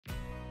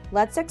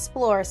Let's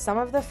explore some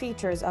of the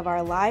features of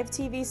our live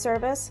TV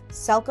service,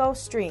 SELCO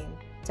Stream,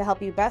 to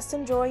help you best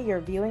enjoy your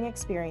viewing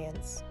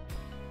experience.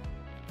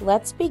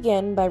 Let's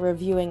begin by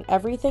reviewing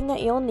everything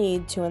that you'll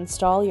need to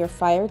install your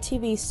Fire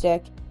TV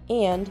stick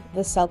and the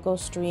SELCO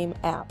Stream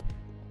app.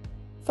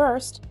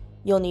 First,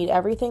 you'll need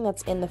everything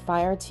that's in the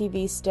Fire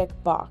TV stick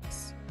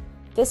box.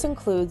 This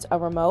includes a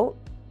remote,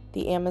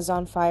 the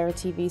Amazon Fire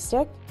TV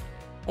stick,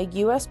 a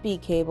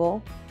USB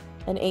cable,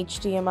 an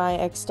HDMI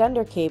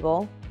extender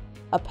cable,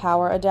 a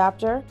power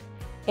adapter,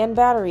 and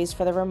batteries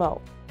for the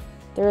remote.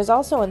 There is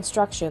also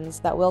instructions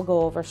that we'll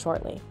go over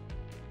shortly.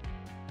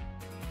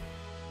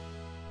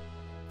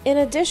 In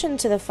addition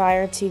to the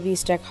Fire TV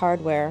stick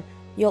hardware,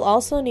 you'll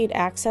also need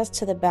access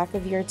to the back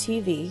of your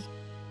TV,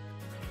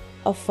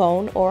 a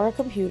phone or a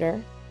computer,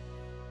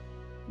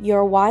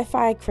 your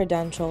Wi-Fi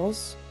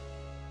credentials,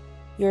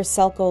 your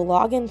SELCO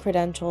login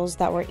credentials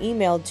that were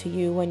emailed to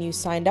you when you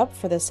signed up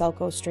for the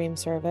SELCO Stream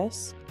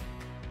service,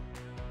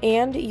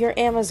 and your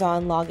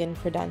Amazon login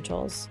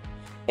credentials.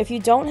 If you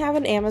don't have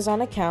an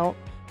Amazon account,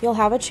 you'll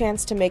have a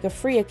chance to make a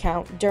free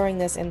account during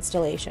this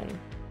installation.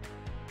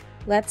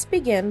 Let's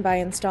begin by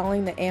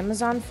installing the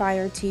Amazon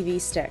Fire TV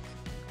stick.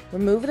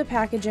 Remove the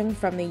packaging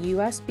from the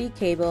USB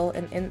cable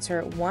and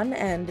insert one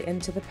end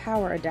into the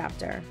power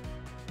adapter.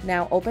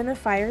 Now open the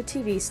Fire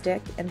TV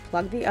stick and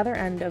plug the other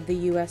end of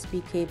the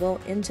USB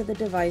cable into the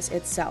device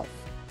itself.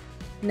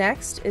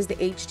 Next is the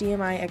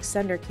HDMI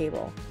extender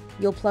cable.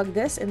 You'll plug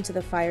this into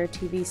the Fire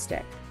TV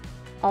stick.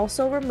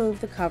 Also remove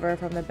the cover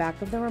from the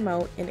back of the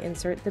remote and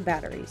insert the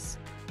batteries.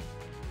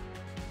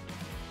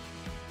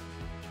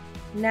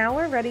 Now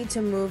we're ready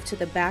to move to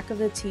the back of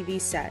the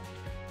TV set.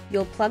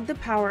 You'll plug the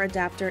power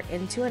adapter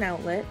into an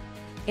outlet,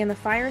 and the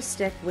Fire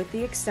stick with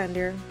the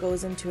extender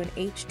goes into an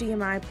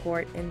HDMI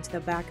port into the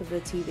back of the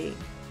TV.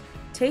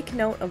 Take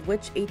note of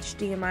which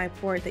HDMI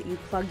port that you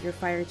plug your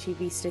Fire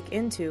TV stick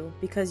into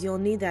because you'll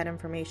need that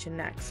information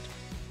next.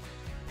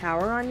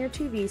 Power on your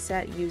TV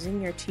set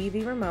using your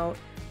TV remote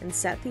and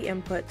set the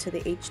input to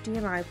the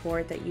HDMI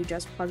port that you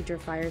just plugged your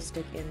Fire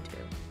stick into.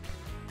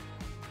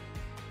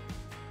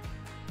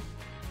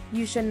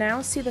 You should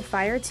now see the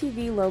Fire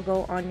TV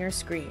logo on your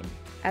screen.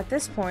 At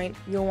this point,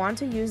 you'll want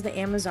to use the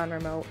Amazon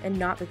remote and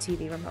not the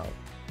TV remote.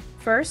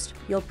 First,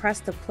 you'll press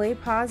the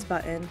play-pause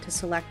button to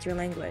select your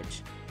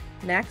language.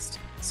 Next,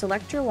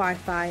 select your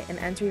Wi-Fi and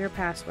enter your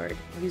password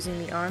using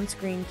the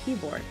on-screen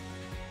keyboard.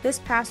 This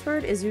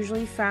password is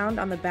usually found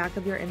on the back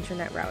of your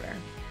internet router.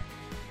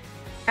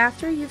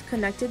 After you've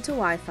connected to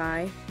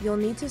Wi-Fi, you'll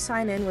need to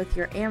sign in with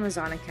your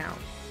Amazon account.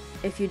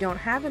 If you don't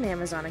have an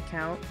Amazon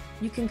account,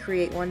 you can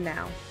create one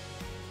now.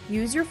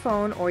 Use your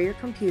phone or your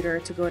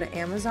computer to go to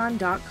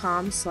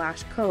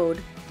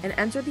amazon.com/code and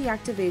enter the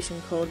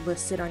activation code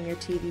listed on your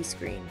TV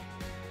screen.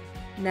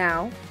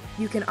 Now,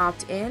 you can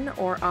opt in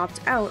or opt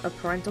out of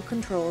parental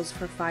controls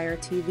for Fire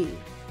TV.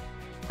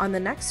 On the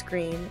next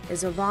screen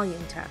is a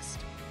volume test.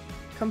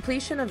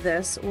 Completion of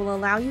this will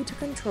allow you to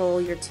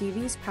control your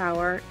TV's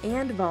power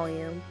and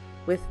volume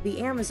with the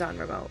Amazon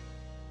remote.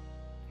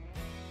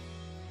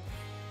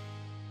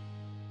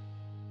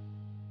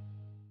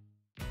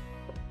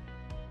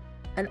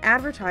 An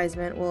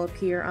advertisement will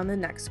appear on the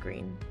next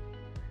screen.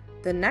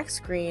 The next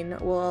screen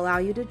will allow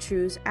you to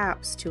choose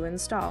apps to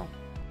install.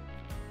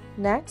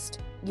 Next,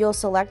 you'll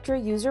select your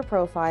user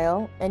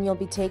profile and you'll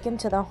be taken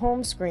to the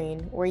home screen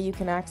where you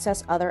can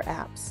access other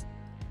apps.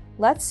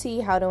 Let's see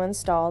how to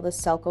install the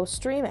SELCO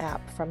Stream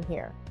app from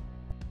here.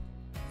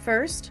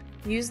 First,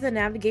 use the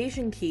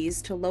navigation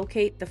keys to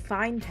locate the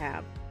Find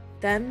tab,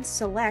 then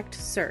select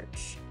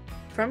Search.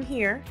 From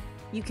here,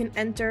 you can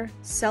enter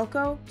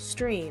SELCO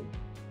Stream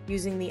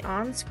using the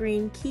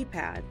on-screen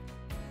keypad.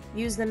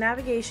 Use the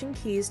navigation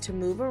keys to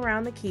move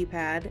around the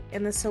keypad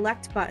and the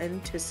Select button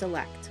to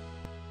select.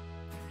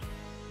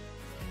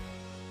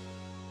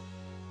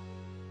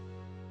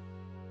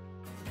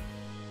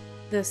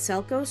 The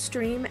SELCO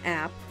Stream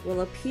app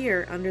will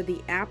appear under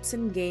the Apps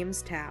and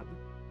Games tab.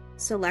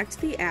 Select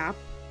the app,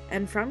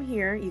 and from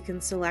here you can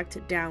select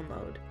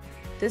Download.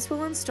 This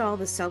will install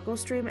the SELCO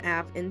Stream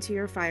app into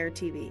your Fire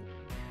TV.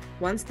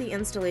 Once the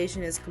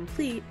installation is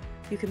complete,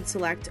 you can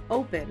select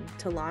Open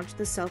to launch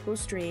the SELCO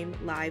Stream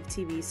live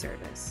TV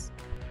service.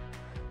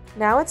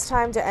 Now it's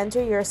time to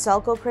enter your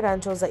SELCO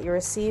credentials that you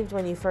received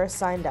when you first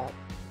signed up.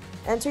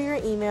 Enter your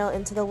email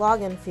into the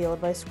login field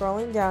by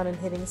scrolling down and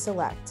hitting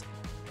Select.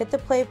 Hit the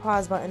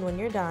play-pause button when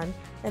you're done,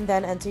 and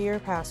then enter your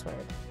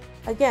password.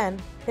 Again,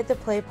 hit the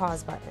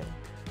play-pause button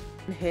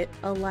and hit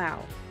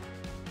Allow.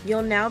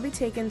 You'll now be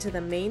taken to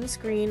the main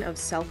screen of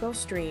SELCO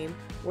Stream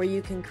where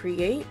you can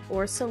create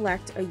or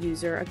select a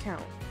user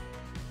account.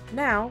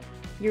 Now,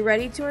 you're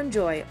ready to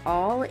enjoy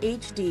all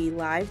HD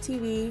live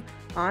TV,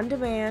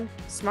 on-demand,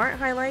 smart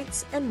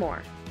highlights, and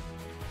more.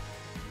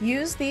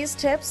 Use these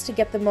tips to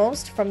get the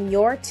most from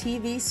your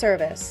TV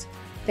service.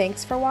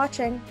 Thanks for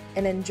watching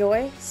and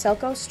enjoy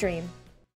SELCO Stream.